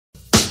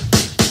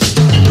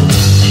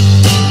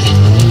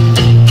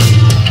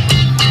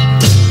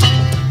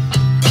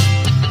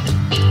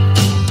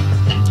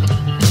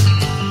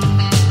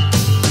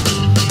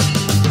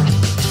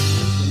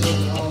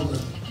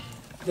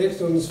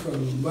victims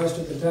from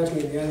Western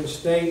Kentucky and the other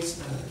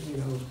states. You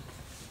know,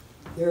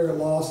 their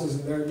losses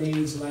and their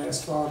needs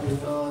last far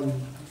beyond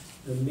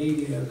the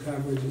media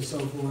coverage and so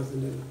forth,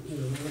 and then, you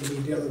know, we're going to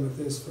be dealing with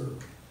this for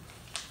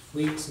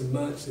weeks and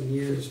months and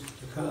years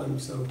to come.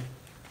 So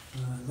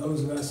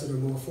those of us that are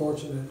more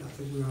fortunate, I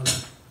think we ought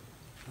to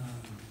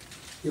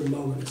give a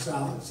moment of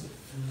silence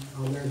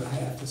on their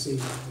behalf this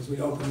evening as we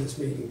open this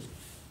meeting.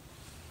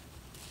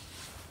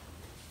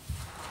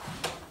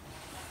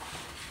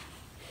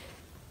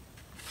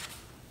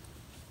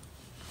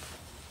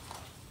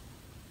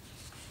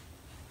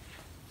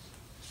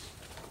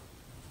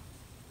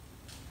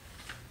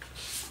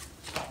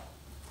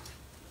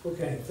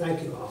 Okay,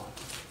 thank you all.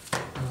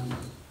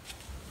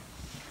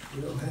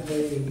 We don't have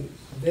any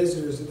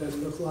visitors, it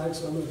doesn't look like,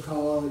 so I'm going to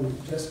call on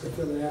Jessica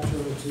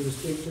Filiatro to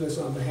speak to us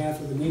on behalf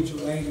of the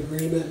mutual aid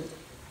agreement.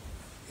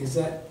 Is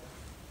that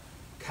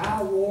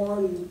Kyle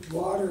Warren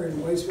water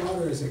and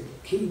wastewater, or is it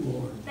Key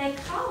Warren? They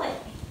call it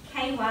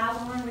KY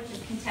Warren, which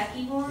is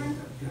Kentucky Warren,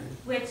 Okay.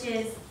 which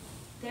is,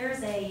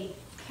 there's a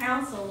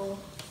council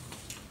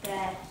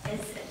that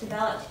is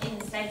developed in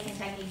the state of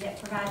Kentucky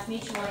that provides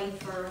mutual aid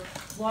for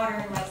water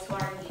and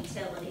wastewater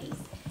utilities.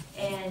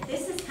 And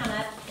this has come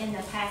up in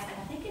the past,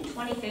 I think in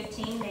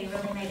 2015, they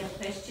really made a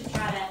push to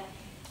try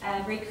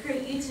to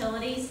recruit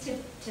utilities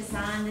to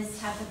sign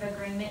this type of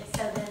agreement,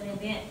 so that in the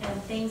event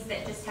of things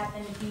that just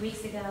happened a few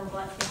weeks ago,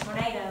 like the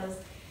tornadoes,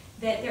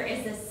 that there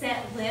is a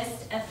set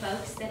list of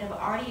folks that have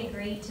already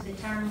agreed to the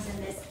terms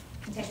in this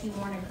Kentucky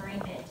Warren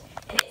agreement.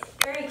 And it's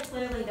very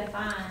clearly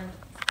defined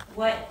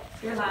what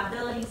your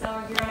liabilities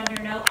are. You're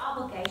under no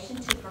obligation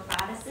to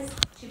provide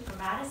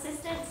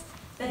assistance,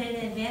 but in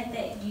the event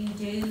that you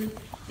do,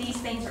 these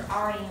things are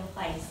already in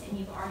place, and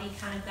you've already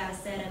kind of got a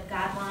set of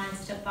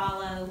guidelines to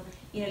follow.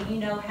 You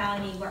know how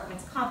any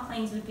workman's comp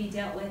claims would be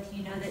dealt with.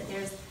 You know that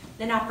there's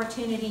an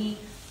opportunity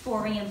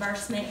for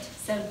reimbursement.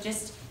 So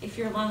just if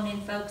you're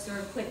loaning folks or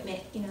equipment,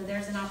 you know,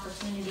 there's an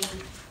opportunity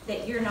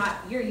that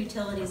your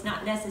utility is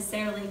not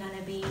necessarily going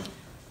to be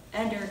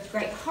under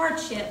great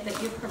hardship,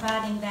 but you're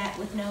providing that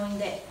with knowing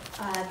that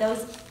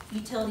those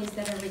utilities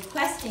that are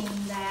requesting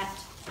that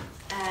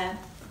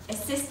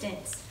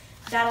assistance,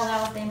 that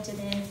allows them to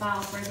then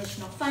file for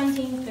additional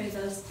funding through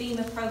those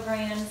FEMA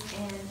programs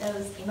and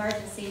those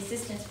emergency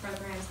assistance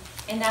programs,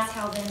 and that's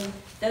how then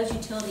those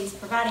utilities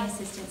providing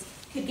assistance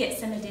could get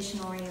some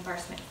additional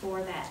reimbursement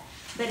for that.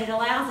 But it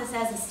allows us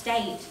as a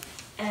state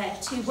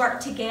to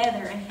work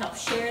together and help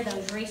share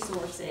those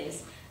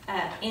resources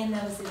in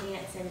those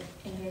events and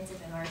events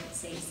of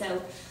emergency.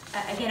 So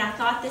again, I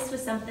thought this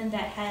was something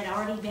that had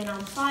already been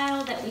on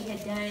file that we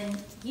had done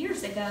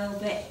years ago,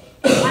 but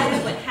in light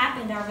of what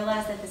happened, I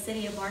realized that the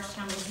city of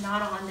Bardstown was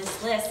not on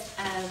this list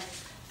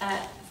of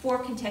for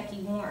Kentucky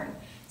Warren.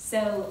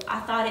 So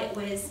I thought it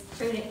was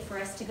prudent for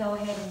us to go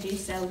ahead and do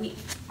so. We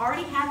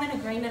already have an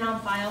agreement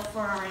on file for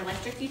our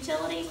electric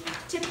utility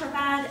to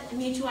provide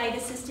mutual aid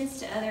assistance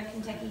to other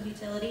Kentucky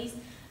utilities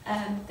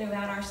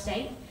throughout our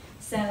state.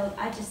 So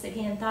I just,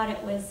 again, thought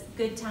it was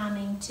good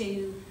timing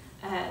to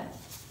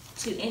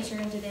enter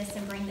into this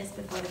and bring this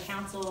before the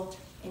council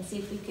and see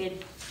if we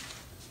could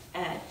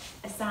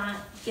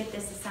get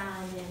this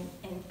assigned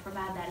and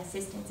provide that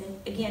assistance. And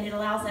again, it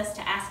allows us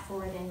to ask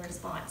for it in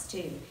response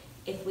to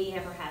if we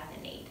ever have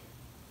the need.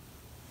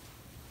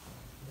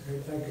 Okay,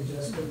 thank you,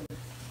 Jessica.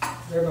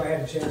 Everybody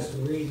had a chance to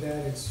read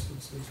that. It's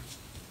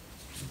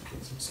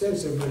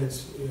extensive, but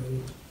it's, you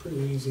know, pretty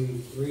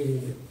easy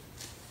reading it.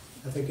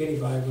 I think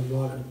anybody would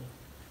want to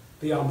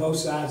be on both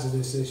sides of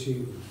this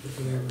issue if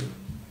it ever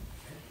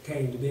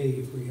came to be.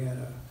 If we had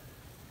a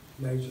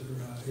major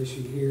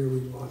issue here,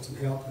 we'd want some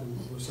help,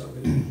 and we're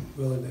certainly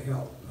willing to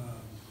help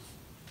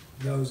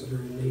those that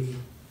are in need.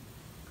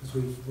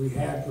 Because we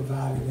have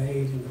provided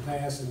aid in the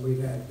past, and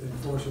we've had been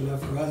fortunate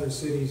enough for other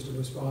cities to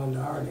respond to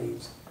our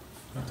needs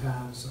at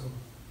times. So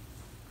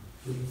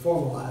we can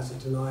formalize it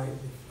tonight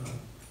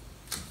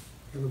if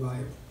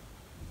everybody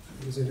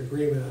is in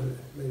agreement on it.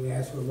 Maybe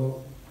ask for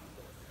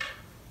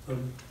a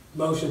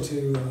motion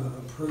to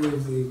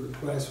approve the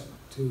request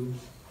to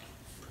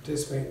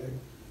participate in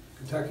the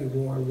Kentucky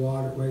Warren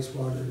Water,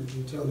 Wastewater,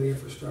 Utility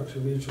Infrastructure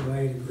Mutual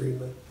Aid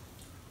Agreement.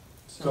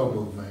 So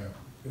moved, Mayor.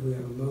 We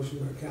have a motion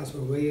by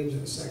Councilman Williams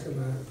and a second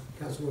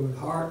by Councilwoman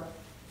Hart.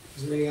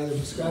 Is there any other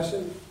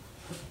discussion?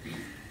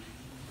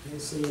 Okay,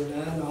 seeing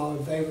none, all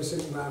in favor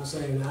signify by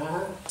saying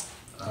aye.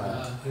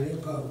 Aye. Any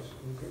opposed?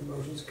 Okay,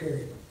 motion's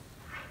carried.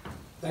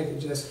 Thank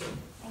you, Jessica.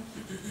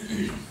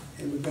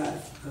 And we've got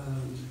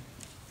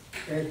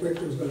Eric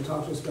Richter is going to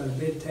talk to us about a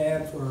bid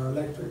tab for our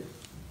electric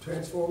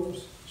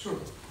transformers. Sure.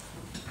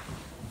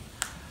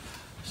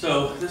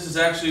 So this is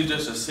actually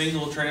just a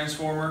single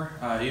transformer,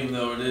 even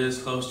though it is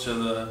close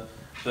to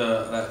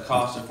that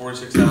cost of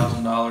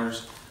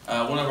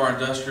 $46,000. One of our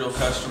industrial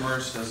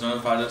customers has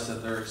notified us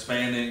that they're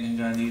expanding and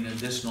going to need an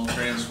additional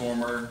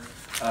transformer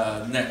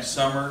next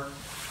summer.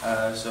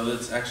 So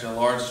it's actually a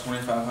large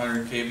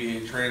 2,500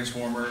 kVA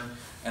transformer,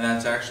 and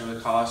that's actually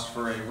the cost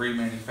for a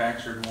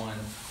remanufactured one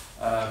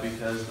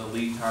because the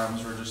lead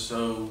times were just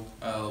so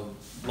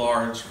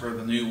large for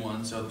the new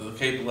one. So the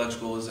Cape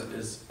Electrical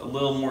is a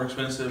little more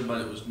expensive,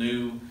 but it was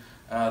new.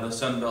 The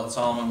Sunbelt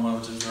Solomon one,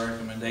 which is the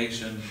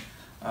recommendation,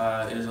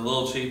 is a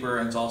little cheaper,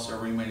 and it's also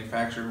a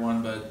remanufactured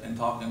one, but in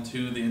talking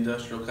to the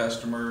industrial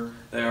customer,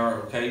 they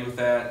are okay with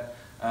that,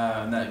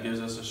 and that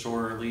gives us a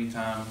shorter lead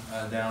time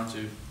down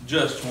to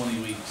just 20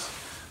 weeks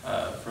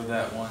for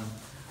that one.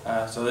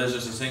 So there's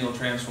just a single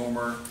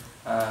transformer.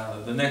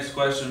 The next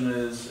question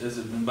is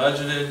it been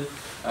budgeted?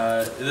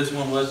 This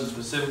one wasn't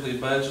specifically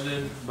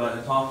budgeted, but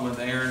in talking with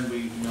Aaron,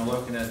 we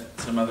looking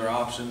at some other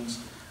options.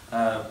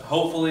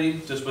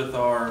 Hopefully, just with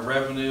our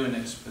revenue and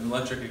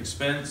electric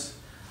expense,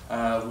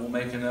 we'll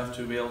make enough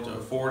to be able to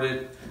afford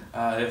it.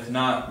 If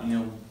not,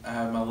 I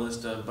have my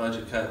list of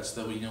budget cuts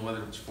that we,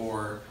 whether it's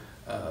for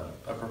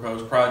a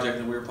proposed project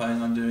that we're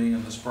planning on doing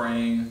in the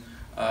spring,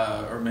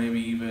 or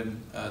maybe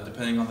even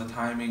depending on the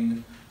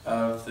timing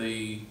of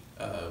the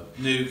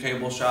new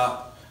cable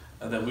shop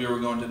that we were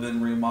going to then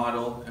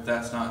remodel. If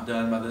that's not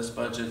done by this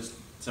budget,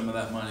 some of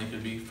that money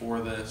could be for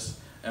this,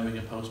 and we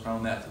can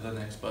postpone that to the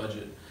next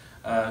budget.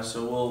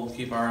 So we'll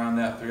keep our eye on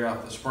that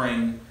throughout the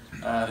spring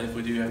if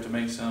we do have to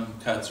make some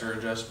cuts or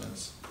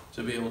adjustments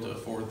to be able to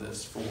afford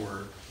this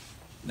for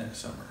next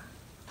summer.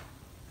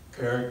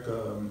 Eric,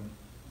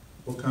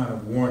 what kind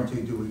of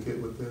warranty do we get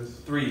with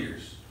this? 3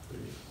 years. 3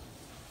 years.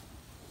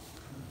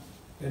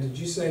 And did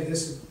you say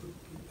this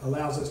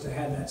allows us to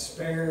have that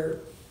spare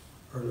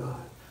or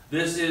not?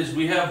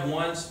 We have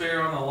one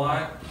spare on the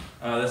lot.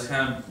 That's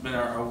kind of been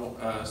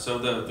our, so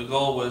the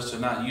goal was to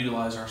not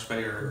utilize our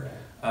spare.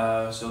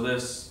 Correct. So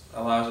this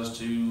allows us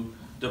to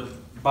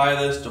buy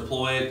this,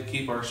 deploy it,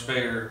 keep our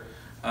spare.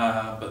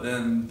 But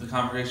then the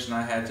conversation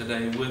I had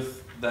today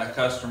with that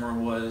customer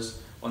was,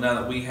 well, now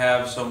that we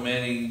have so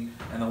many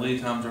and the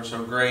lead times are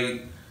so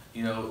great,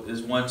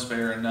 is one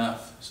spare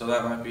enough? So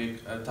that might be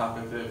a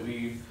topic that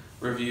we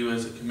review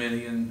as a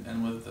committee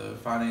and with the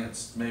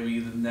finance, maybe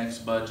the next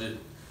budget,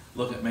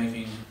 look at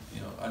making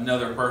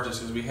another purchase,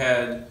 because we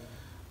had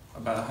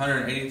about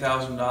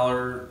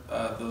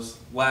 $180,000 this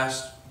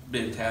last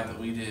bid tab that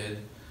we did,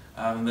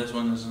 and this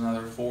one is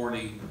another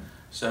 40.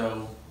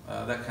 So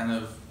that kind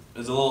of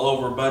is a little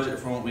over budget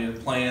from what we had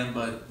planned,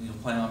 but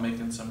plan on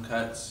making some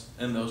cuts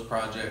in those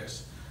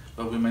projects.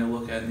 But we may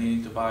look at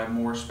needing to buy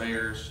more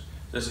spares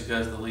just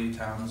because the lead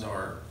times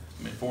are,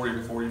 40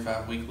 to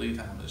 45 week lead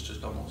time is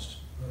just almost.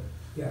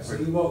 Yeah, so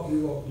you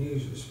won't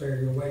use your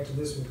spare, you'll wait till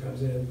this one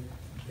comes in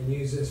and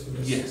use this for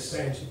this Yes.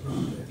 expansion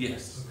project?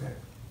 Yes. Okay.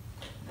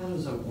 How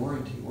does a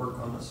warranty work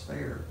on a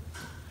spare?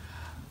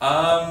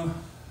 I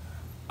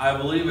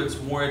believe it's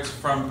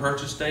from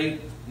purchase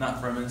date,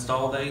 not from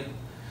install date.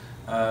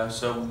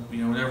 So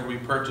whenever we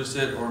purchase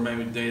it, or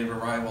maybe date of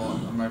arrival,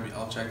 maybe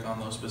I'll check on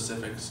those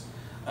specifics.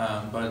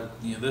 But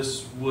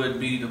this would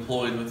be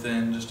deployed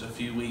within just a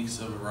few weeks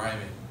of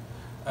arriving.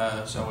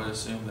 So I would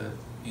assume that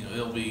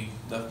it'll be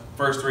the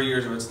first 3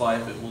 years of its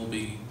life. It will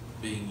be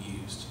being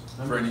used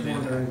for I'm just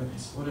anything that wondering,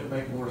 happens. would it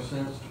make more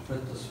sense to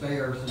put the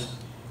spare, since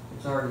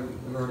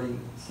we've already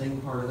seen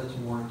part of its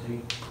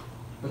warranty,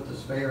 put the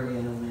spare in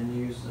and then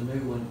use the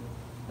new one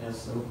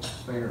as the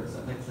spare? Does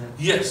that make sense?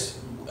 Yes,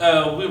 we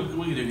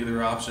can do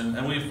either option,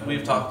 and we've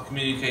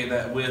communicated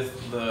that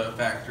with the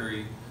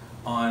factory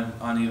on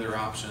either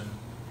option.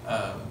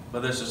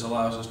 But this just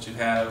allows us to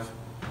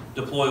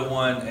deploy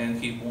one and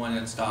keep one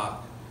in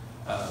stock,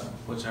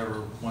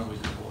 whichever one we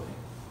deploy.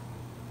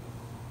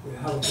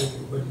 Yeah, I would think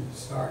it wouldn't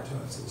start till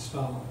it's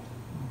installed.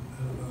 I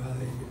don't know how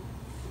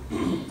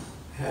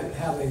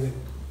they would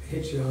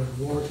hit you on a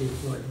warranty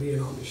for it being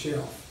on the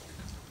shelf.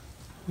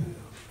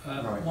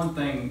 Right. One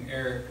thing,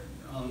 Eric,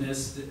 on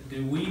this,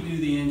 do we do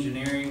the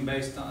engineering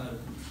based on,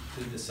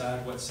 to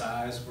decide what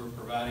size we're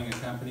providing a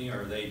company,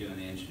 or are they doing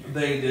the engineering?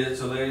 They did,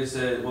 so they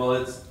said,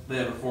 well, they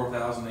have a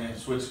 4,000 amp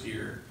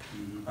switchgear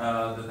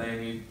that they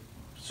need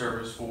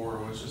service for,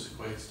 which just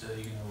equates to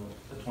the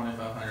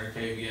 2,500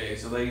 kVA.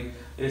 So they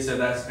said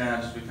that's kind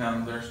of just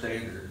become their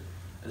standard,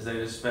 is they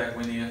just spec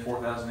we need a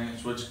 4,000 amp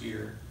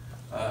switchgear,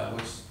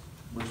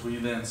 which we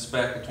then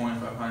spec a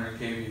 2,500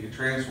 kVA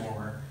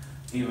transformer,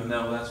 even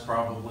though that's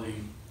probably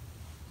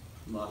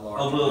A lot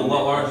a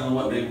lot larger than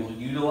what they will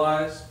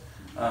utilize.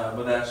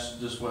 But that's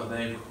just what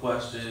they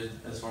requested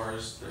as far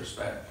as their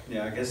spec.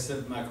 Yeah, I guess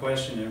my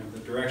question and the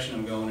direction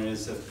I'm going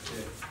is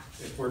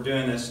if we're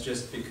doing this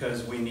just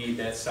because we need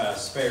that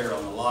size spare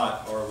on the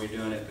lot, or are we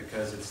doing it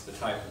because it's the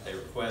type that they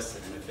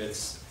requested? And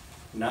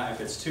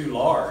if it's too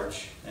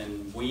large,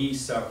 and we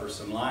suffer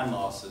some line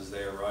losses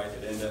there, right,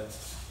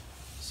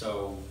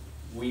 so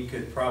we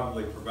could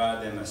probably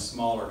provide them a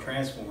smaller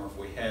transformer if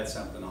we had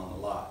something on the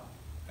lot,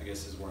 I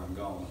guess is where I'm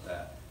going with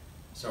that.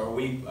 So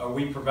are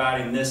we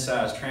providing this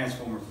size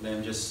transformer for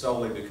them just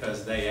solely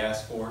because they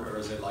asked for it, or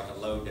is it like a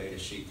load data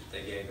sheet that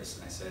they gave us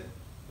and they said,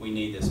 we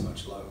need this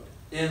much load?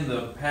 In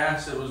the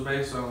past, it was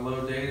based on a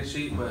low data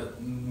sheet,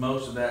 but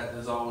most of that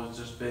has always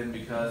just been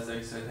because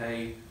they said,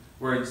 hey,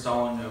 we're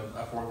installing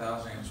a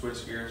 4,000 amp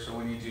switchgear, so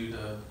we need you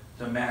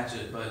to match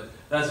it. But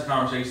that's a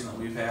conversation that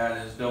we've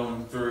had, is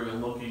going through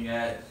and looking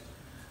at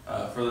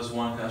For this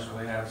one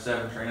customer, they have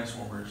 7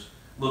 transformers.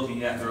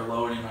 Looking at their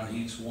loading on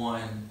each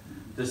one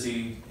to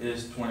see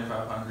is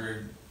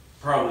 2,500,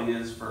 probably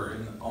is for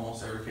in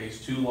almost every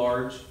case too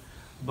large,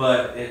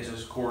 but it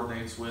just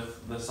coordinates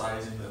with the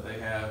sizing that they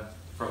have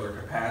for their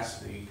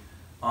capacity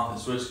on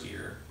the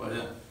switchgear. But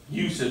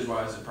usage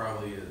wise, it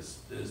probably is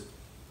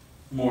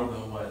more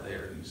than what they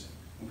are using.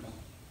 Okay.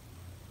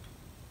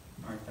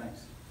 All right,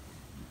 thanks.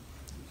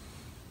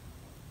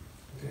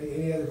 Okay,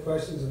 any other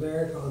questions of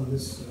Eric on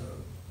this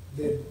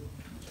bid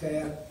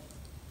tab?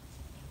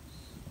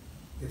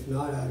 If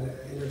not, I'd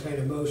entertain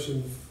a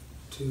motion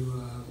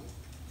to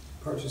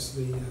purchase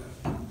the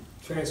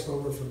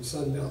transformer from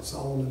Sunbelt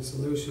Solomon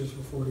Solutions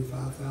for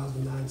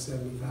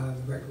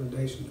 $45,975. The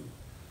recommendation of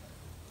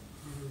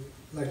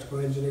electrical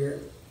engineer.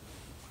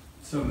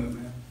 So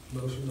moved, ma'am.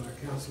 Motion by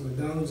Councilman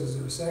Jones. Is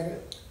there a second?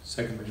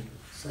 Second reading.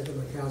 Second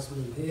by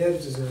Councilman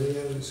Hibbs. Is there any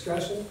other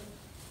discussion?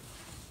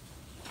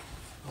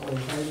 All in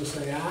favor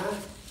say aye.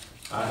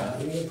 Aye.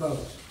 Any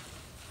opposed?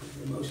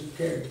 The motion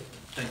carried.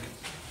 Thank you.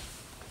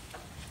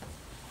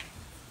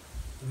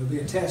 There'll be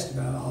a test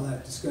about all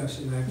that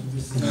discussion after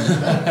this.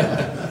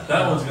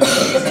 That one's gonna be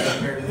easy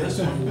compared to this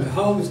one. The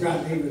home's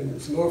got even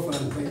some more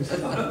fun things to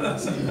talk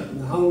about. So in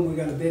the home, we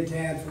got a bid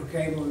tab for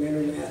cable and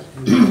internet,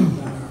 and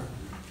about our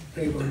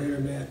cable and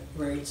internet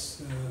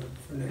rates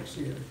for next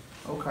year.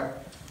 Okay,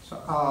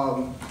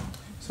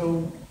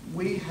 so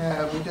we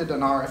did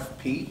an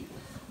RFP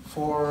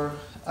for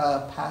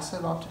a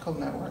passive optical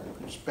network,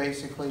 which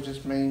basically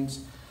just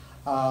means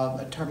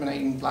a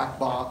terminating black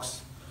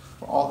box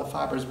for all the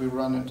fibers we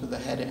run into the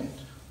head end.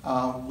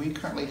 We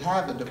currently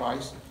have a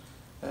device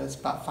that's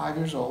about 5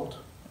 years old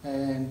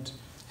and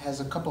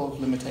has a couple of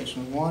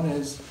limitations. One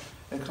is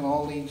it can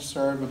only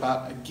serve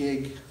about a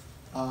gig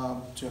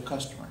to a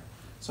customer.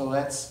 So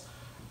that's,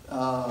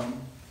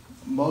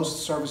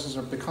 most services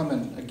are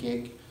becoming a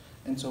gig.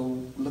 And so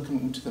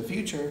looking into the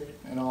future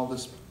and all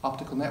this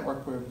optical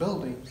network we're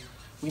building,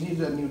 we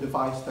need a new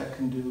device that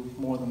can do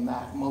more than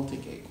that.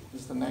 Multi-gig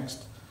is the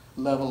next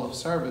level of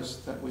service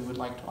that we would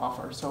like to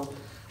offer. So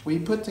we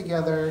put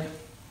together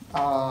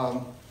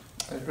an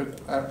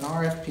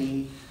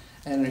RFP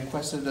and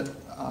requested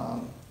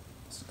a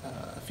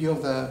few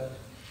of the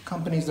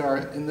companies that are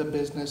in the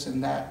business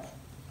in that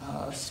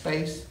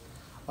space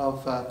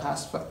of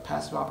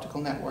passive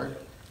optical network.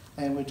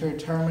 And we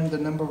determined the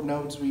number of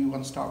nodes we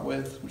want to start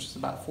with, which is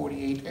about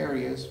 48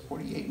 areas,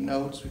 48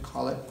 nodes we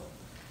call it.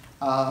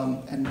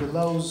 And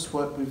below's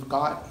what we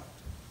got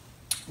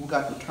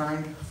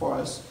returned for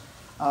us.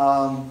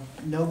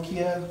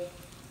 Nokia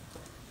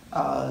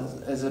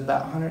is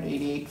about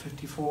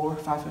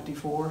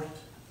 554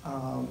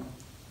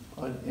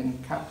 in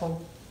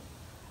capital.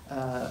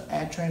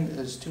 Adtrend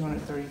is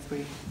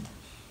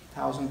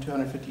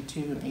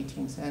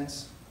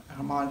 233,252.18.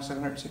 Harmonic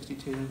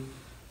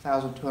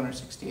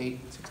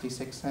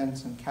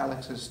 762,268.66, and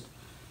Calix is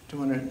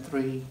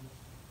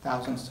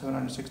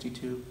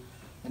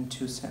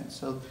 203,762.02.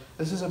 So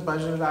this is a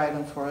budgeted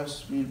item for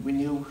us. We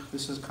knew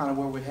this is kind of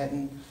where we're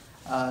heading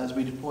as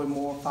we deploy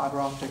more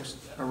fiber optics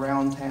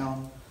around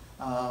town,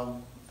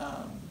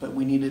 but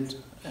we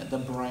needed the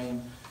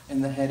brain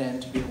and the head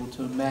end to be able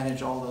to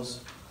manage all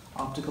those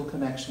optical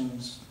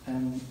connections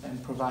and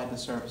provide the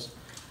service.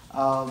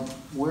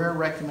 We're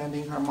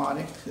recommending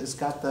Harmonic. It's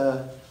got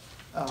the,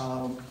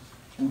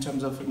 in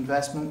terms of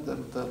investment,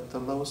 the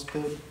lowest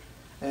bid.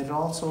 It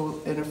also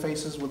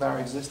interfaces with our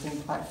existing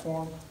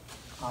platform.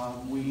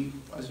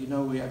 As you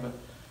know, we have a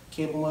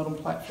cable modem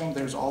platform.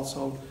 There's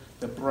also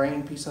the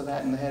brain piece of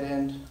that in the head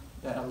end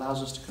that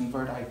allows us to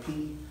convert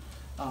IP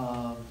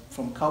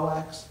from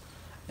coax,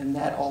 and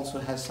that also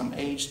has some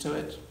age to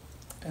it.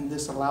 And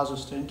this allows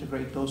us to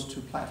integrate those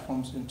two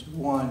platforms into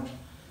one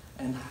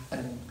and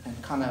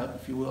kind of,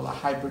 if you will, a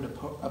hybrid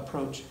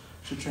approach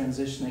to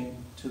transitioning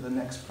to the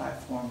next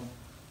platform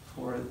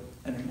for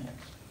internet.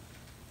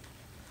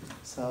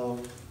 So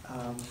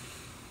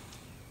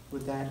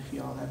with that, if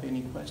you all have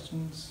any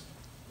questions.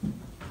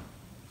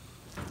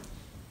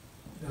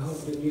 Now,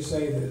 did you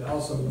say that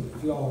also,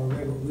 if you all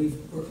remember,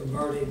 we're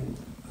converting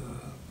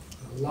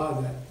a lot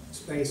of that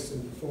space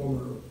in the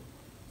former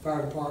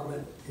fire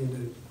department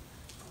into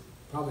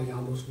probably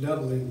almost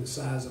doubling the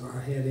size of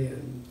our head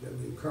end that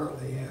we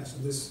currently have. So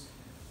this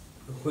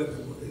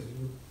equipment is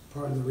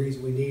part of the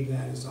reason we need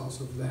that, is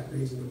also for that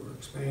reason that we're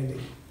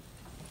expanding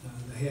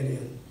the head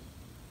end.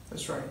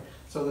 That's right.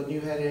 So the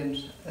new head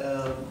end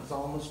is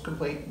almost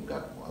complete. We've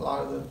got a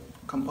lot of the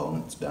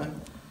components done.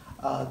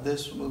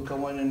 This will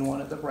go in one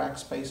of the rack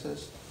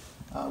spaces.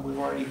 We've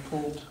already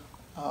pulled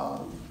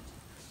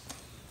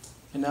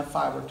enough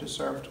fiber to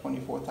serve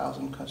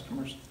 24,000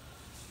 customers,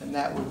 and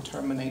that would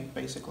terminate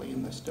basically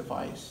in this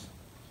device.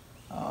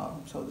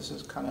 So this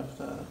is kind of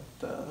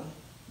the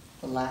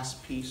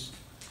last piece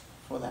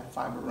for that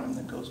fiber run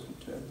that goes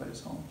into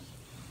everybody's homes.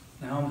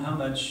 Now, how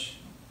much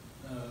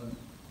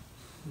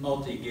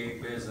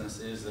multi-gig business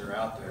is there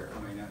out there? I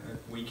mean,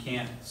 we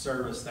can't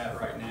service that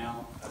right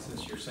now,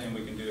 since you're saying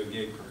we can do a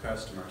gig per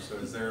customer. So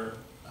is there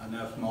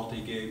enough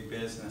multi-gig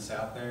business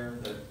out there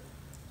that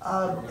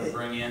we're going to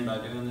bring in by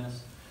doing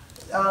this?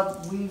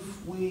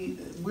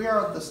 We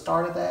are at the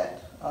start of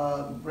that.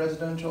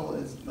 Residential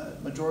is,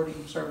 majority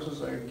of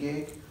services are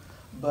gig,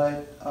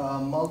 but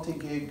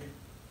multi-gig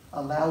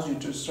allows you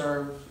to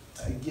serve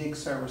a gig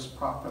service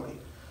properly.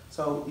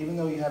 So even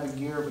though you have a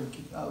gear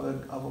of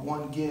a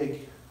 1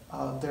 gig,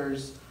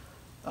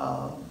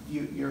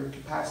 your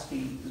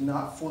capacity is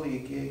not fully a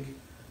gig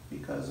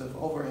because of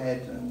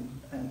overhead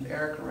and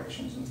error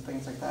corrections and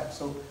things like that.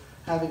 So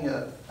having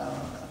a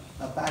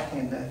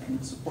backend that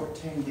can support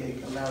 10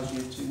 gig allows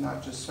you to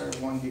not just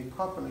serve 1 gig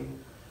properly,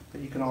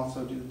 but you can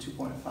also do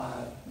 2.5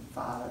 and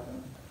 5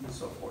 and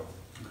so forth.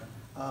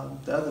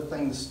 The other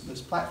thing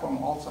this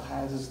platform also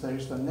has is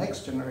there's the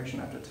next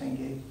generation after 10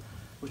 gig,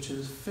 which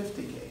is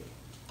 50 gig.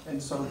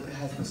 And so it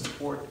has the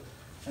support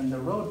and the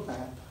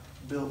roadmap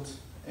built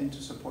into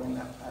supporting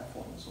that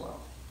platform as well.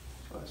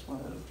 So that's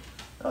one of the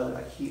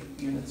other key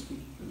units we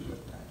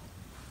looked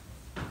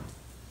at.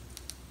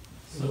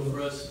 So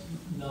for us,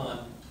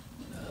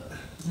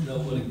 know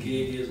what a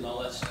gig is and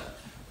all that stuff,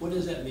 what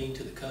does that mean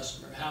to the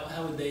customer?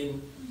 How would they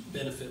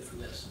benefit from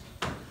this?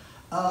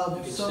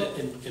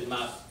 In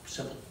my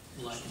simple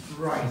life.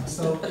 Right.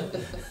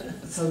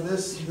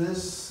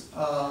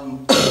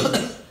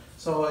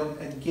 So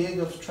a gig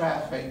of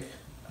traffic,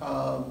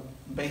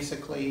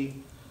 basically,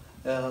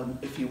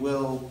 if you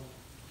will,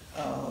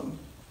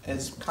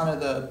 is kind of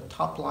the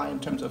top line in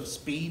terms of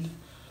speed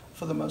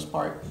for the most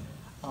part.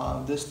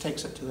 This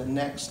takes it to the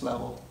next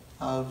level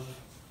of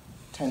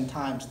 10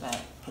 times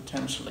that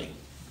potentially.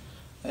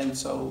 And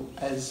so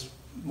as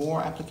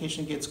more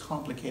application gets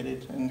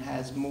complicated and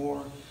has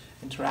more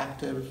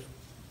interactive,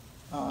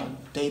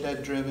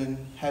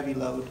 data-driven heavy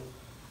load,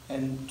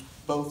 and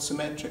both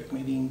symmetric,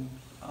 meaning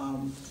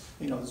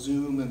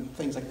Zoom and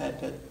things like that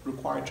that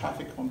require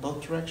traffic on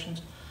both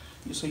directions.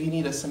 So you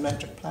need a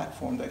symmetric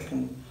platform that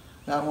can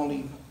not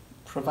only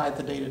provide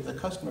the data to the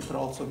customer, but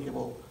also be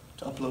able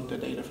to upload the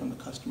data from the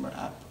customer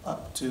app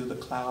up to the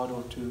cloud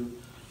or to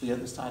the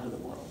other side of the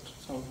world.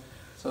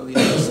 So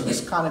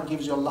this kind of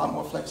gives you a lot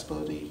more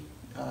flexibility.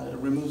 It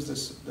removes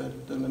the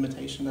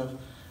limitation of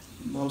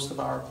most of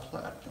our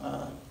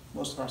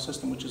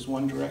system, which is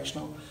one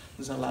directional.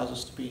 This allows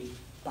us to be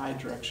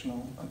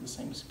bi-directional at the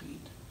same speed.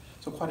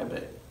 So quite a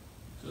bit.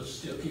 So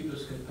still keep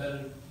us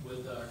competitive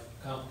with our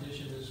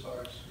competition as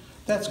far as.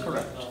 That's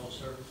correct. Level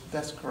service.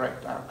 That's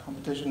correct. Our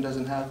competition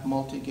doesn't have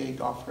multi-gig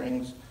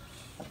offerings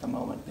at the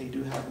moment. They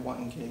do have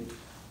 1 gig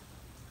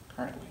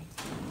currently.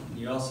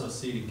 You also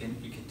see, you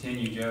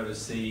continue, Joe, to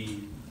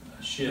see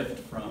a shift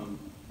from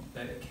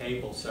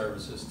cable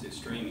services to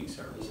streaming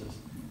services.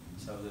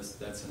 So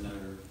that's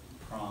another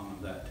prong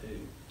of that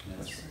too.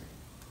 That's right.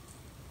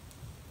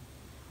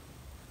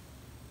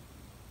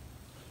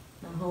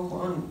 Now, hold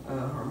on,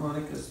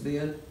 Harmonica's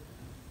bid,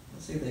 I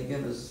see they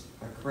give us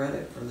a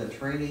credit for the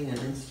training and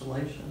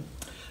installation.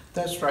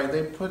 That's right.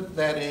 They put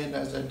that in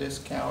as a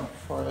discount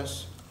for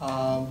us.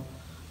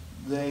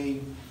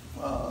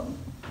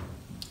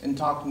 In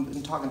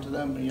talking to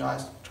them, I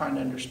was trying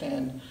to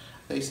understand.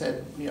 They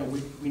said, we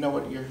know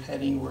what you're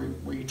heading,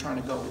 where you're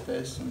trying to go with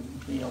this, and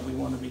we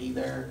want to be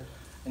there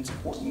and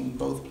supporting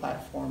both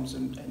platforms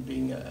and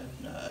being a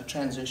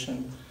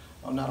transition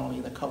on not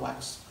only the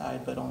coax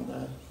side but on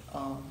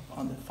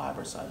the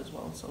fiber side as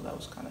well. So that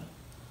was kind of,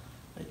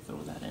 they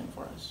threw that in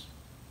for us.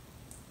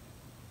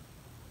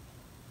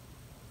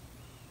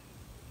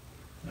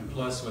 And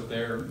plus with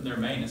their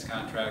maintenance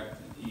contract,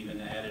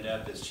 even added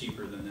up, is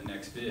cheaper than the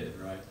next bid,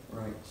 right?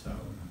 Right. So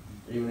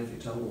Even if you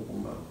total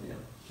them both, yeah.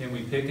 can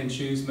we pick and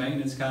choose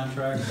maintenance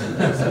contracts?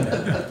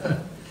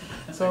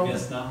 So, I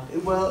guess not.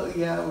 well,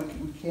 yeah,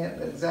 we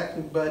can't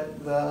exactly,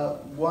 but the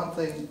one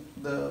thing,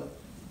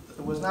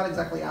 it was not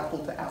exactly apple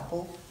to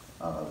apple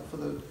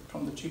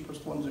from the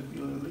cheapest ones that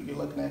you're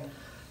looking at.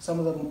 Some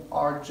of them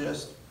are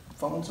just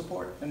phone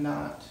support and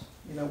not,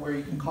 where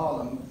you can call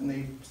them and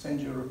they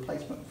send you a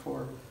replacement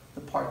for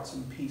the parts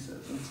and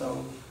pieces. And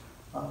so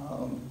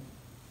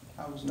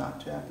I was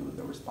not too happy with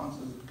the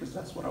responses because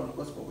that's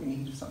what we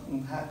need. If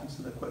something happens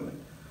to the equipment,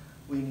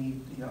 we need,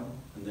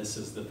 And this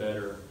is the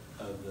better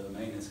of the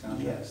maintenance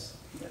contracts?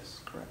 Yes,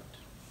 correct.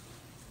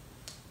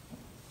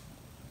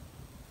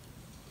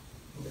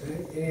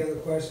 Okay, any other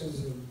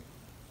questions of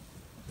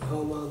the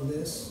home on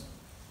this?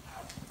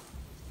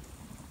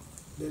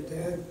 Did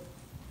that?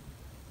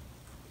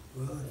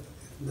 Well,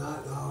 if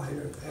not, I'll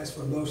ask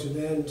for a motion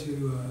then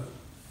to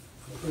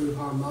approve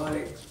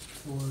Harmonic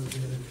for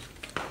the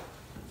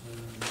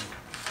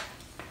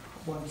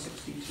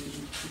 162,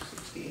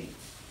 268,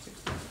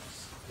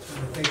 66. I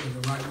think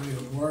of the right way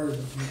to word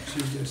what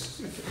you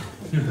just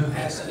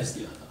asked us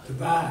to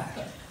buy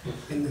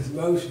in this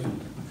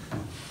motion.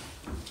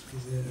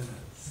 Is it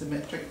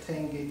Symmetric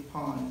 10 gig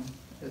PON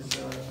is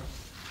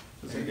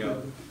There you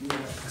go. Yeah.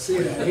 I see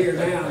that here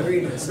now, I'm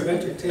reading it,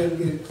 symmetric 10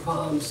 gig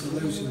POM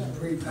solution,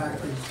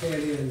 prepackaged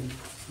head-in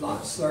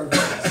launch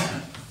services.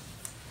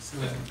 So,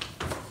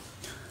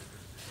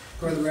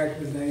 for the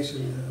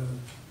recommendation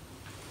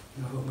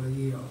of Nahoma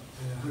yield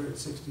at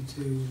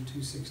 162,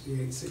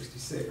 268,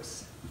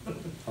 66.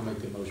 I'll make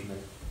the motion, Mayor.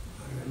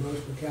 Got a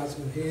motion by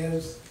Councilman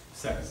Hibbs,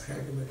 Second.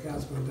 second by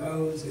Councilman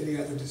Jones. Any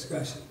other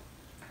discussion?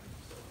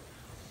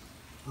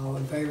 All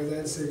in favor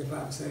then,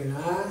 signify by saying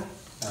aye.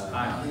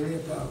 Aye. Any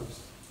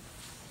opposed?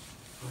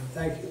 All right,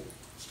 thank you.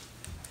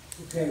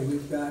 Okay,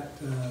 we've got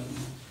some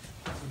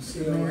He's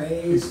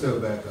COAs. still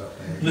back up,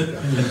 man.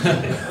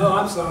 Oh,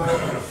 I'm sorry.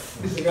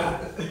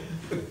 Forgot.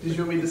 Did you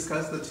want me to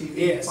discuss the TV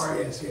Yes, part?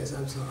 yes,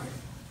 I'm sorry.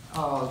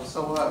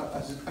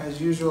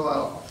 As usual,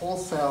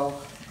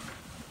 wholesale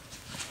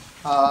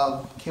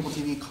cable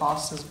TV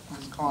cost has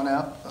gone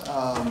up.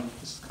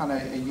 This is kind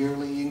of a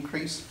yearly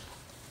increase.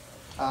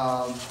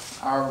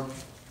 Our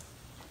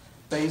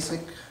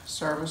basic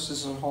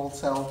services and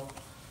wholesale,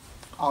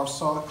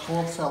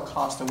 wholesale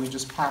cost that we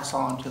just pass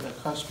on to the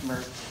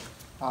customer,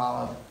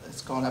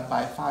 it's gone up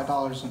by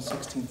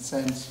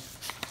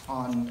 $5.16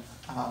 on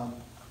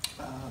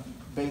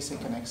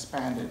basic and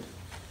expanded,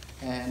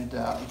 and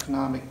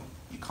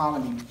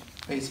economy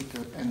basic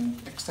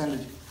and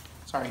extended,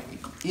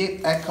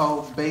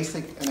 Echo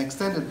basic and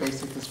extended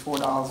basic is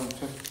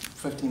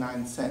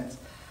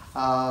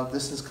 $4.59.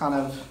 This is kind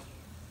of,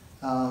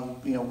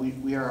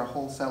 we are a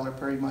wholesaler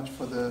pretty much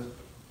for the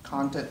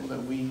content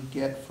that we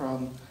get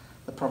from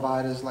the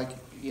providers like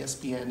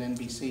ESPN,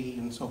 NBC,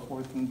 and so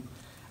forth.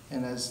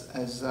 And as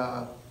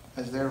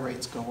their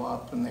rates go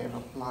up, and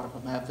a lot of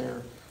them have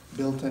their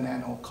built-in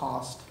annual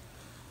cost,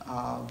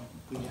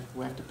 we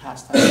have to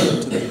pass that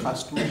on to the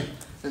customer.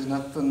 There's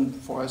nothing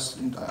for us,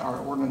 our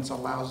ordinance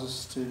allows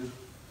us to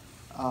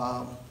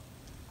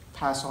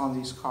pass on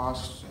these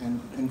costs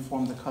and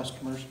inform the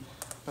customers,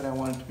 but I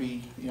wanted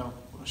to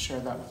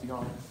share that with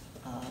y'all.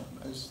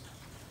 It's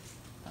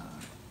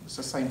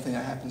the same thing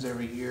that happens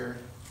every year.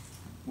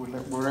 We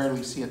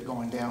rarely see it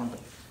going down, but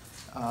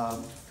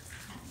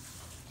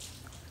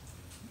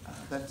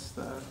that's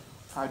the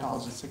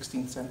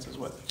 $5.16 is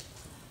what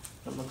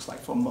it looks like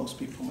for most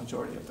people,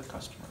 majority of the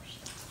customers.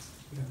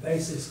 The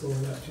basic's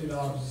going up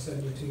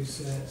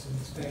 $2.72, and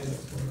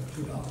expanded's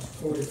going up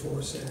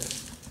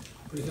 $2.44.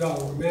 But if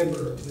y'all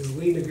remember, that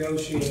we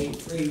negotiate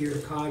 3-year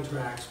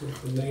contracts with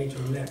the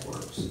major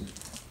networks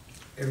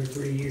every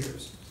 3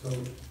 years. So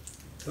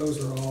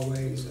those are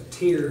always a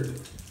tiered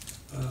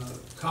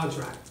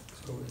contract.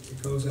 So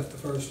it goes up the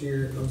first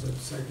year, it goes up the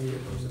second year,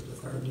 it goes up the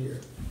third year.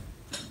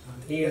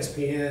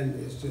 ESPN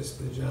is just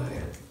the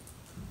giant,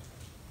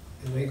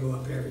 and they go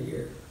up every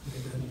year.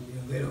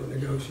 They don't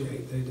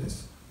negotiate, they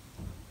just.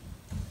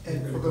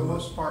 And for the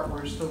most part,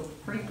 we're still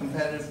pretty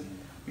competitive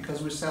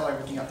because we sell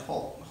everything at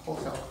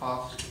wholesale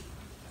cost.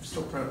 We're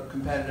still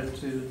competitive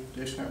to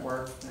Dish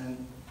Network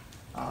and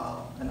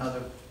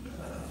other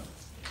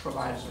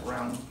providers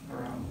around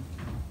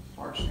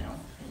Bardstown.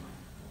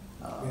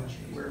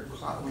 We're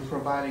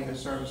providing a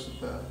service at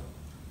the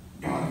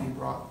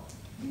rock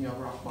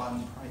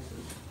bottom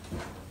prices.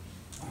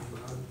 I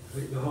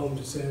think the home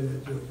just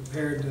said that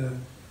compared to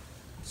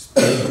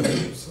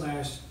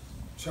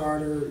 /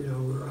 charter,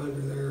 we're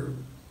under their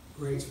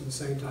rates for the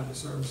same type of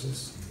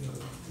services.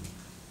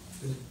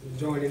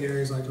 Adjoining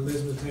areas like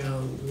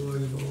Elizabethtown,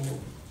 Louisville,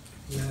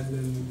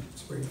 Lebanon,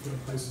 Springfield,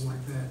 places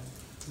like that,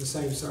 the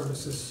same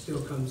services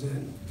still comes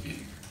in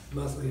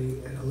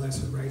monthly at a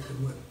lesser rate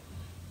than what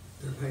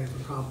they're paying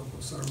for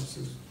comparable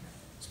services,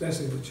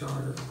 especially with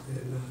charter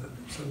in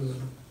some of the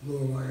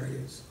rural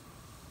areas.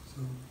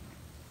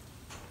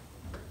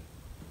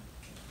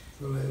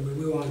 So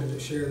we wanted to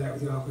share that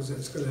with y'all because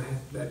it's going to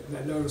have,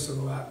 that notice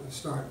will go out and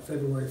start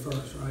February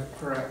 1st, right?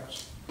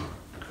 Correct. So,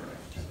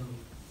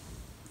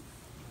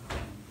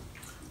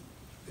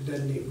 it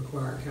doesn't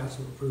require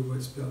council approval,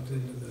 it's built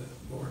into the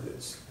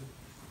ordinance.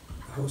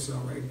 The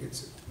wholesale rate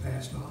gets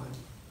passed on.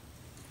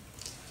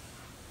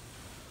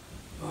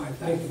 All right,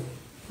 thank you.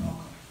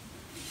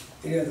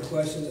 Any other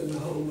questions in the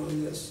home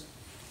on this?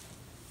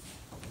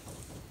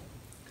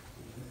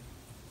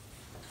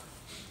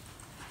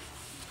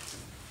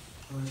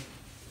 All right.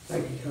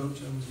 Thank you,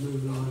 Coach. I was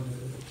moving on to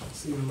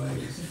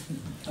COAs.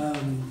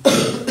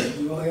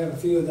 We only have a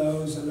few of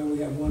those. I know we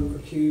have one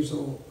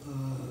recusal.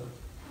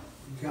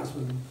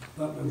 Councilman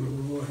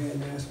Buckman, we'll go ahead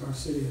and ask our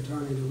city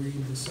attorney to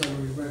read the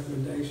summary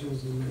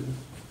recommendations and then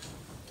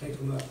take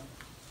them up.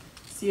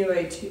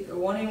 COA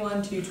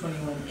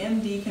 181-221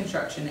 MD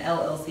Construction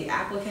LLC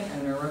applicant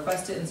owner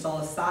request to install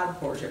a side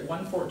porch at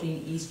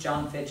 114 East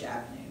John Fitch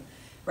Avenue.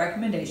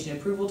 Recommendation: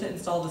 approval to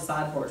install the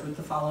side porch with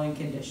the following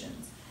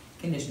conditions.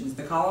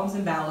 The columns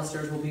and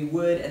balusters will be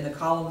wood and the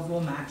columns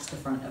will match the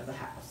front of the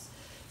house.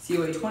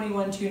 COA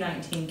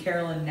 21219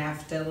 Carolyn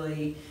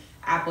Naftali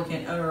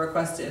applicant owner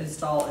request to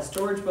install a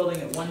storage building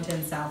at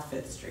 110 South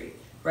 5th Street.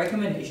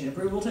 Recommendation: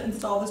 approval to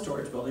install the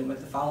storage building with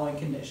the following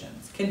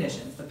conditions.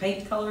 The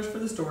paint colors for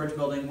the storage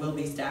building will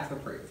be staff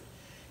approved.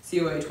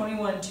 COA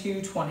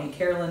 21220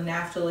 Carolyn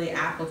Naftali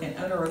applicant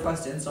owner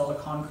request to install a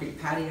concrete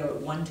patio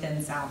at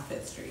 110 South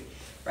 5th Street.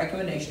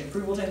 Recommendation: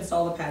 approval to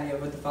install the patio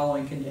with the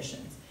following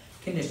conditions.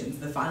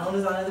 The final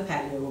design of the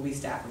patio will be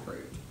staff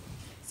approved.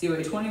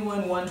 COA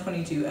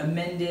 21-122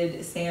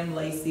 amended, Sam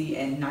Lacey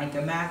and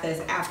Nika Mathis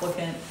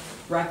applicant,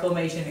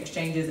 Reclamation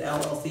Exchanges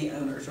LLC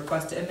owners,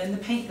 request to amend the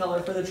paint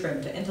color for the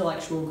trim to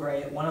intellectual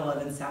gray at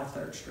 111 South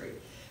 3rd Street.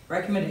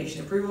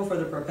 Recommendation, approval for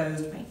the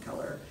proposed paint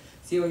color.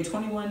 COA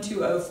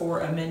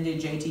 21-204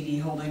 amended,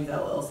 JTD Holdings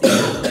LLC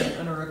applicant,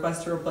 owner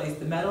request to replace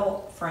the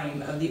metal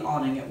frame of the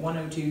awning at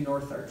 102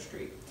 North 3rd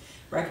Street.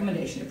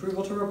 Recommendation,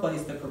 approval to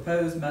replace the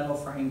proposed metal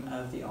frame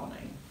of the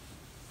awning.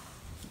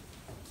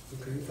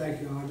 Okay, thank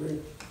you, Audrey.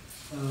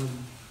 I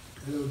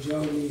know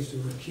Joe needs to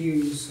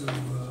recuse, so,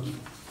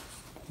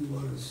 you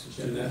want to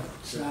step Do that.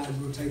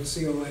 aside, we'll take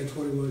COA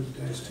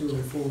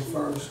 21-204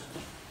 first.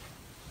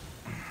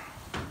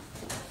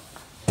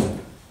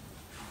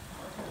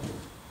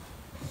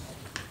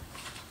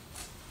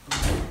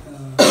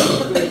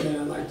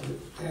 I'd like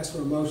to ask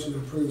for a motion to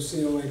approve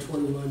COA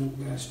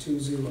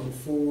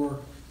 21-204.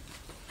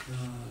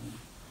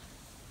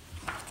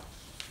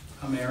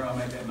 Mayor, I'll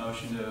make that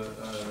motion to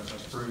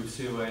approve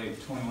COA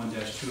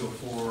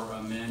 21-204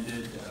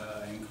 amended,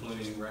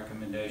 including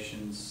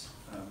recommendations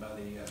by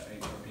the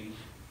HRP.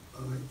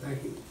 All right,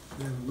 thank you.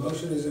 We have a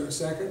motion, is there a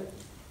second?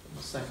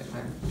 Second,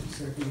 Mayor.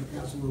 Second by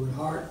Councilwoman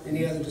Hart.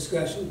 Any other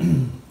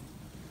discussion?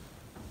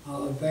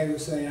 All in favor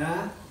say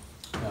aye.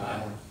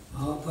 Aye.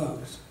 All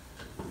opposed?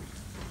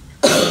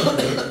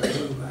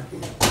 Go back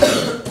in.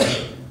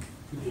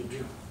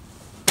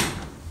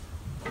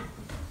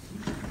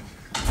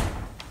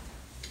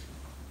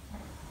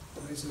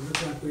 All right, so it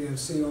looks like we have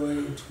COA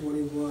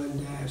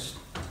 21-219,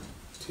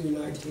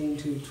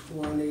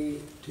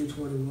 220,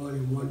 221,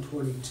 and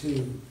 122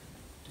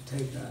 to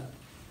take up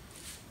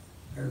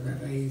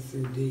paragraph A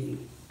through D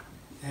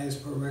as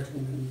per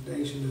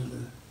recommendation of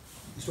the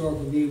Historical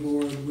Review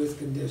Board with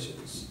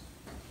conditions.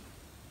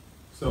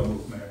 So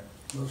moved, Mayor.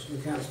 Motion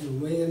by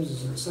Councilman Williams,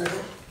 is there a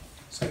second?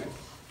 Second.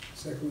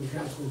 Second by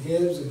Councilman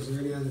Hibbs, is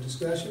there any other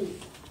discussion?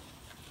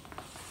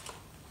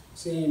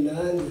 Seeing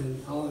none,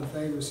 then all in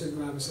favor,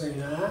 signify by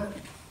saying aye.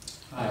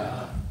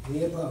 Aye.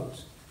 Any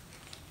opposed?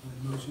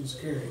 Motion's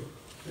carried.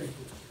 Thank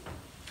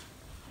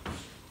you.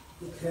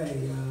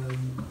 Okay,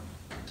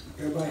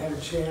 everybody had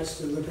a chance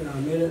to look at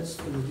our minutes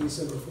for the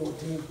December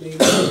 14th meeting.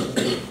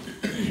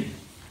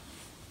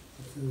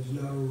 If there's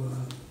no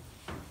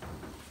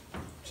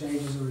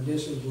changes or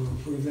additions, we'll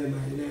approve them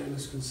by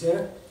unanimous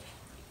consent.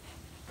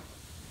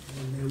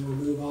 And then we'll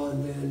move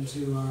on then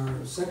to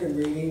our second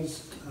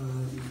readings.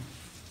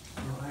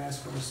 I'll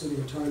ask our city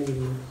attorney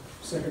to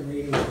second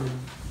reading for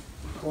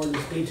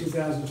ordinance B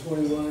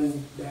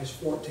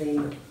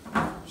 2021-14,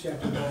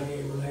 chapter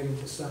 98 related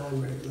to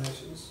sign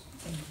regulations.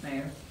 Thank you,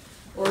 Mayor.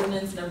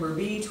 Ordinance number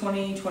B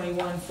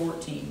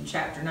 2021-14,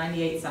 chapter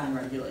 98 sign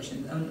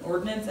regulations. An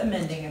ordinance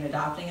amending and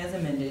adopting as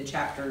amended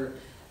chapter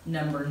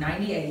number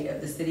 98 of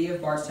the City of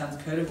Bardstown's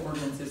Code of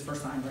Ordinances for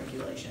sign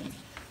regulations.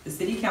 The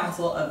City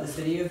Council of the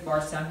City of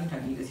Bardstown,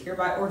 Kentucky does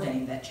hereby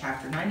ordain that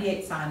Chapter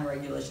 98 Sign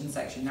Regulations,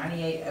 Section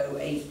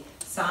 9808,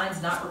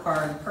 signs not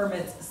requiring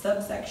permits,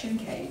 subsection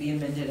K, be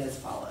amended as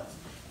follows.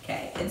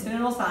 K,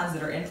 incidental signs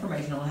that are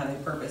informational and have a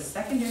purpose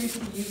secondary to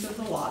the use of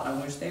the lot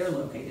on which they are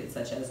located,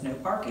 such as no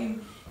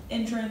parking,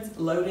 entrance,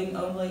 loading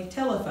only,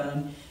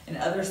 telephone, and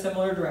other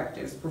similar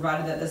directives,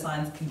 provided that the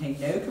signs contain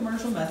no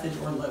commercial message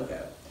or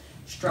logo.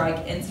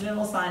 Strike,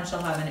 incidental signs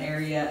shall have an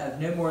area of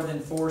no more than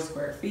 4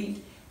 square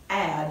feet.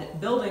 Add,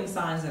 building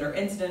signs that are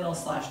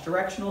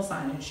incidental/directional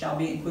signage shall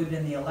be included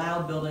in the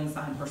allowed building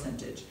sign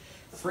percentage.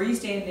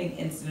 Freestanding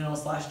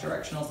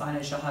incidental/directional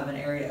signage shall have an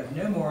area of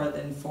no more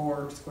than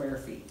 4 square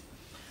feet.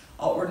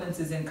 All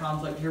ordinances in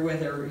conflict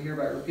herewith are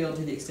hereby repealed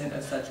to the extent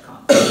of such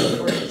conflict. This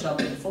ordinance shall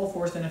be in full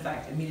force and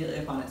effect immediately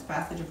upon its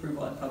passage,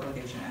 approval, and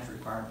publication as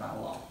required by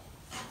law.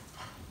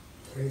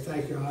 Okay,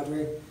 thank you,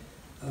 Audrey.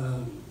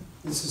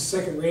 This is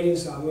second reading,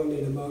 so I will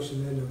need a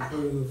motion then to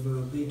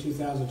approve B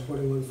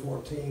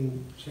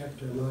 2021-14,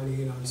 chapter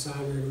 98 on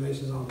sign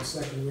regulations on the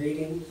second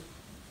reading.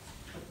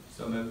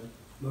 So moved.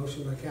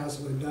 Motion by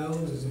Councilman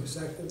Jones, is there a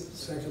second?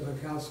 Second by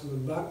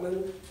Councilman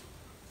Buckman.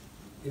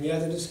 Any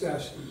other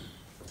discussion?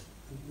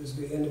 This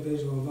will be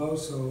individual vote,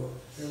 so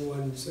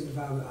everyone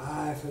signify with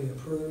aye if they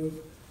approve,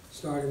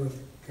 starting with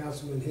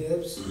Councilman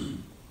Hibbs.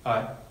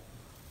 Aye.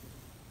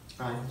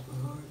 Aye.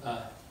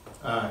 Aye.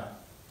 Aye.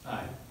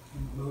 Aye.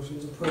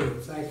 Motion's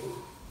approved, thank you.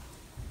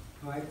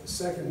 All right, the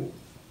second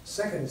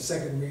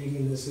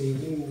reading this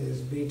evening is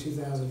B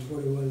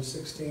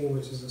 2021-16,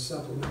 which is a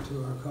supplement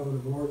to our Code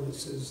of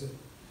Ordinances that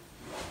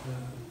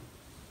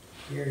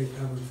Gary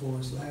covered for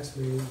us last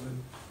meeting, but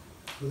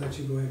we'll let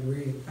you go ahead and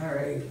read it. All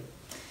right.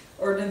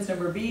 Ordinance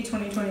number B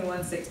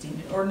 2021-16,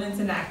 an ordinance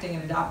enacting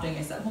and adopting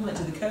a supplement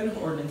to the Code of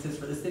Ordinances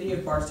for the City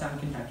of Bardstown,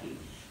 Kentucky.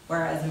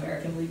 Whereas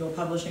American Legal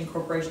Publishing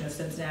Corporation of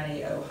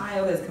Cincinnati,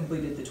 Ohio has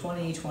completed the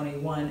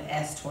 2021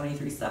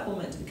 S23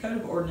 supplement to the Code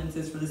of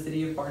Ordinances for the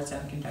City of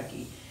Bardstown,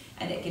 Kentucky,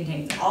 and it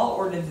contains all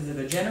ordinances of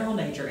a general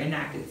nature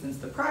enacted since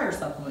the prior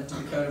supplement to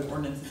the Code of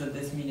Ordinances of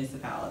this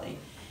municipality.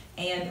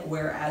 And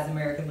whereas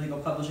American Legal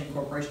Publishing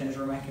Corporation has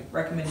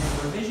recommended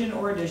a revision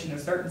or addition of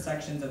certain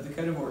sections of the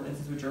Code of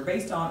Ordinances which are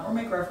based on or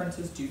make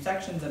references to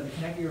sections of the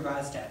Kentucky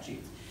Revised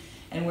Statutes.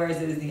 And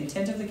whereas it is the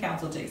intent of the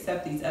council to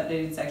accept these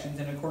updated sections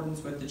in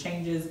accordance with the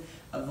changes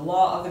of the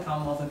law of the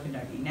Commonwealth of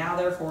Kentucky, now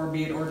therefore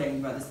be it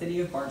ordained by the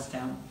city of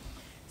Bardstown,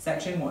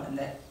 Section 1,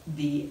 that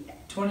the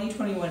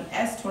 2021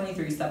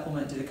 S23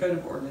 supplement to the Code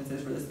of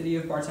Ordinances for the city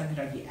of Bardstown,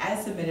 Kentucky,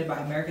 as submitted by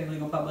American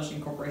Legal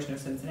Publishing Corporation of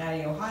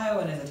Cincinnati, Ohio,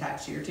 and is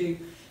attached hereto,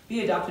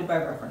 be adopted by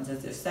reference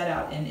as if set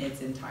out in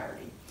its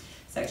entirety.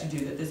 Section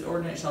 2, that this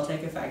ordinance shall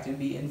take effect and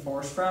be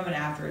enforced from and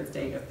after its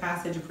date of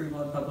passage,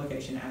 approval, and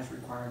publication as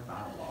required by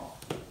law.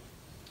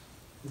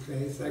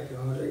 Okay, thank you,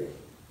 Audrey.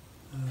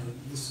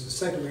 This is the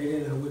second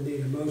reading. I would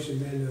need a motion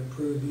then to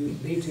approve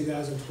B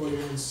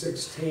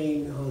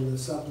 2021-16 on the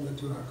supplement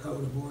to our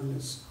Code of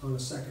Ordinance on the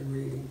second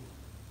reading.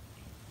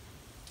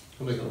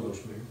 I'll make a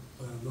motion, Mayor.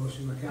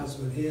 Motion by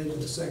Councilman Hibbs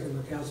and a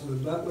second by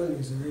Councilman Buckman.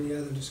 Is there any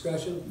other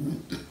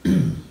discussion?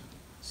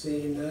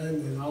 Seeing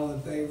none, then all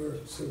in favor,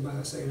 signify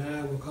by saying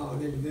aye. We'll call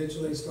it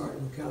individually,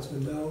 starting with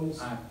Councilman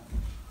Jones. Aye.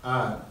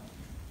 Aye.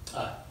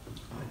 Aye.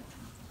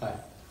 All right,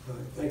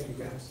 thank you,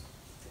 guys.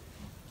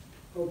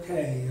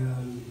 Okay,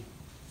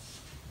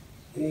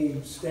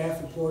 any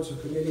staff reports or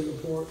committee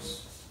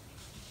reports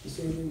this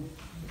evening?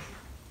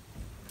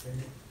 Okay.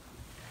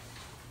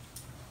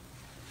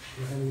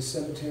 Do you have any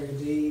cemetery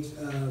deeds?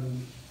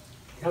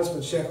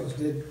 Councilman Shekels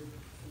did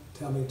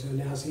tell me to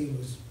announce he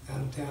was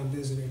out of town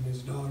visiting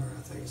his daughter,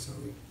 I think, so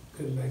he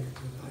couldn't make it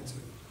tonight. So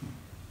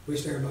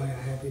wished everybody a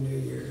happy new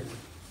year and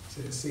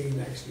said see you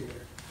next year.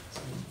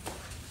 So,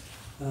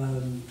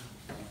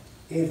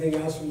 anything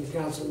else from the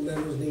council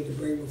members need to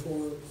bring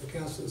before the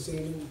council this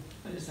evening?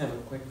 I just have a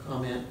quick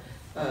comment.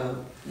 Right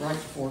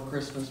before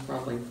Christmas,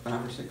 probably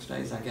 5 or 6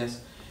 days, I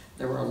guess,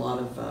 there were a lot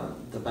of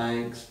the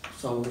bags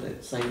sold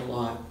at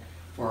Save-A-Lot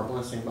for our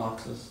blessing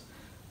boxes,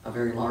 a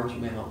very large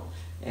amount.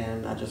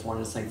 And I just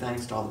wanted to say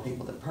thanks to all the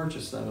people that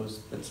purchased those,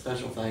 but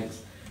special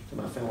thanks to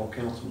my fellow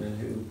councilmen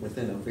who,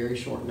 within a very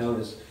short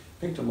notice,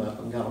 picked them up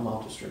and got them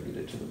all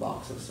distributed to the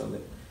boxes so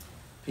that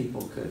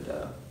people could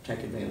take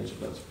advantage of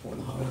those before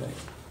the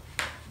holidays.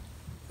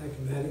 Thank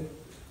you, Maddie.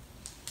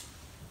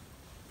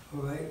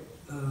 All right.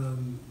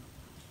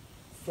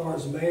 As far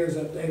as the mayor's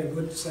update, I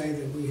would say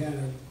that we had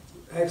an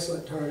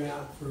excellent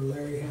turnout for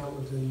Larry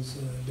Hamilton's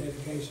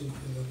dedication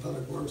to the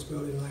Public Works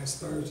Building last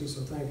Thursday,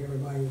 so thank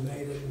everybody who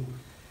made it. And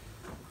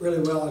really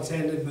well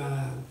attended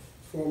by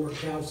former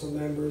council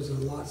members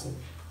and lots of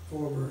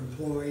former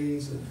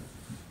employees and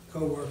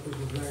co-workers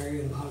with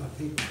Larry and a lot of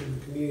people from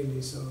the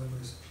community, so it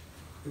was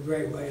a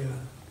great way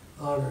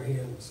to honor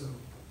him, so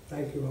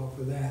thank you all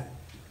for that.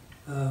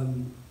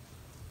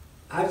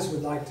 I just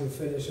would like to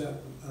finish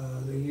up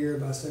the year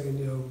by saying,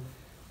 you know,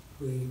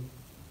 we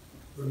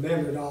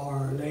remembered all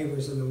our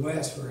neighbors in the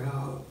West for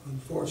how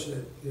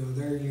unfortunate, you know,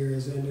 their year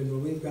has ended, but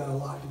we've got a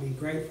lot to be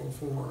grateful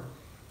for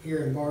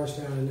here in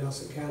Bardstown and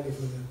Nelson County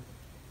for the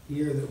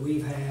year that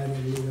we've had,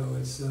 and you know,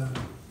 it's. I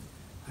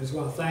just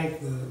want to thank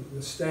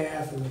the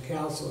staff and the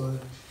council.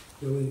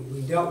 You know,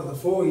 we dealt with a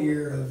full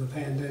year of the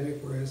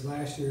pandemic, whereas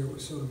last year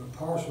was sort of a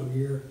partial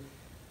year.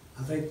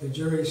 I think the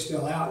jury's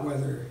still out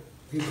whether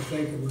people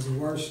think it was a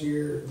worse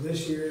year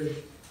this year,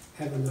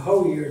 having the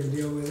whole year to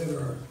deal with it,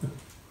 or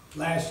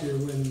last year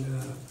when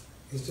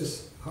it's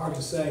just hard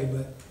to say.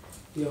 But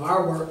you know,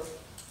 our work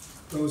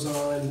goes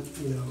on,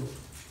 you know,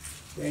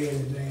 day in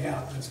and day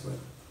out. That's what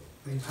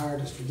they've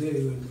hired us to do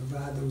and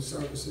provide those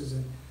services.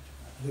 And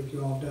I think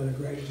you all have done a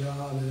great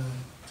job. And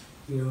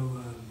you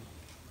know,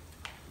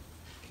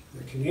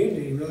 the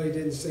community really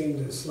didn't seem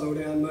to slow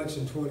down much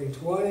in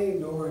 2020,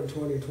 nor in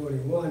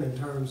 2021 in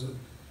terms of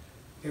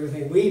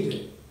everything we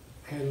do,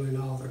 handling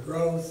all the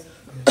growth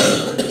and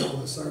all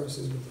the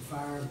services with the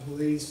fire and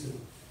police and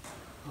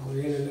all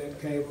the internet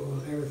cable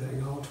and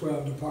everything, all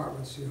 12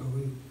 departments. You know,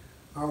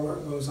 our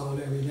work goes on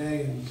every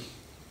day, and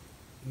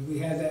we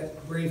had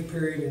that brief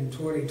period in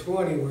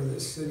 2020 where the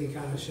city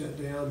kind of shut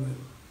down,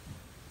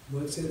 but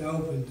once it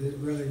opened, it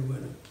really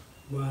went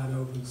wide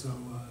open. So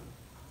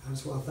I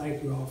just want to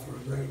thank you all for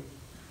a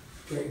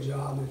great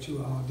job that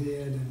you all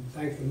did, and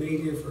thank the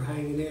media for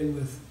hanging in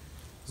with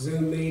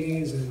Zoom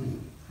meetings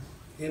and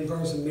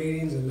in-person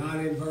meetings and not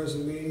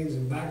in-person meetings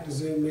and back to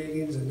Zoom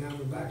meetings, and now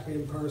we're back to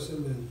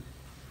in-person, and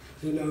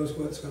who knows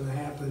what's going to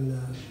happen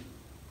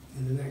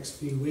in the next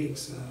few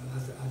weeks.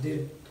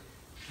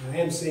 I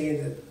am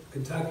seeing that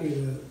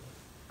Kentucky,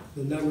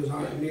 the numbers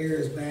aren't near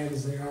as bad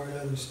as they are in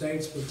other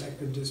states, but that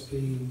could just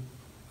be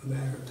a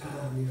matter of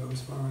time, you know,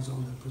 as far as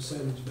on the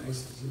percentage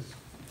basis.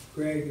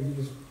 Greg, if you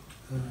just,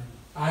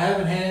 I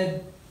haven't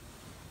had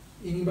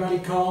anybody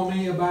call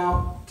me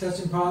about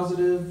testing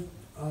positive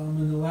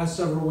in the last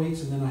several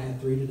weeks, and then I had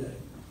 3 today.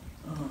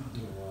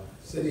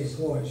 city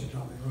employees you're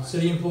talking, right?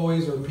 City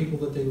employees or people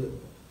that they live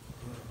with.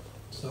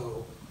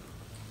 So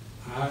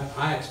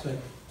I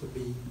expect to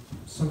be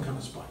some kind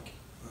of spike.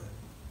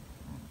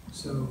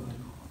 So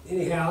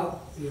anyhow,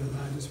 you know,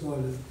 I just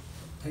wanted to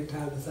take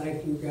time to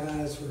thank you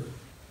guys for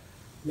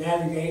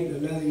navigating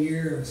another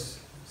year of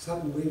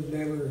something we've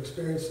never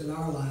experienced in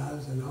our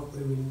lives, and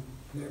hopefully we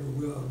never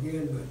will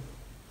again, but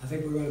I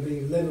think we're going to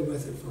be living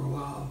with it for a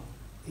while,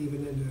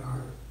 even into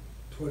our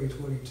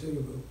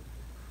 2022.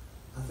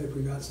 But I think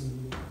we got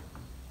some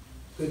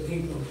good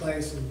people in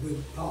place and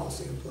good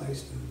policy in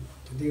place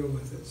to deal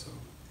with it, so.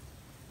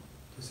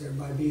 Just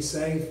everybody be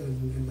safe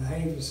and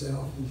behave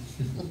yourself.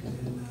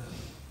 And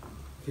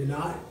if you're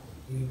not,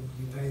 you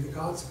pay the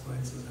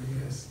consequences,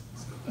 I guess,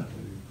 so.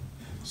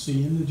 See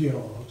you in the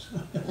jail logs.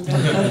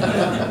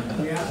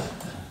 Yeah.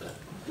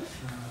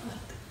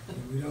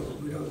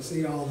 We don't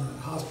see all the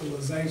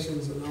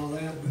hospitalizations and all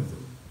that, but the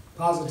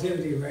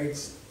positivity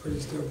rate's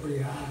still pretty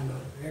high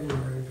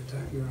everywhere in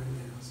Kentucky right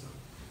now, so.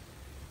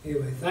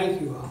 Anyway,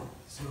 thank you all.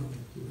 So,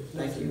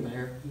 Thank you,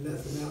 Mayor.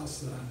 nothing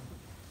else,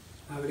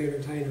 I would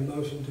entertain a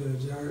motion to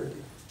adjourn.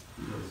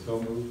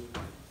 So moved.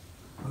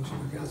 Motion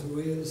by Councilman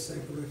Williams,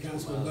 second by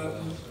Councilman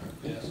Buckman.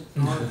 Yes.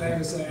 All in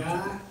favor say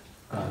aye.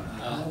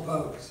 All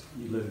opposed.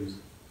 You lose.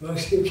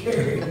 Motion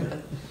carried.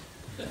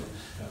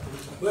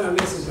 What I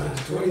miss about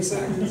 20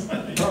 seconds?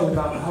 Probably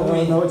about, I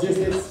don't know,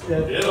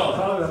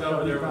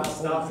 Probably about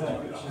 35,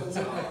 40 seconds. That's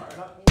all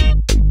right.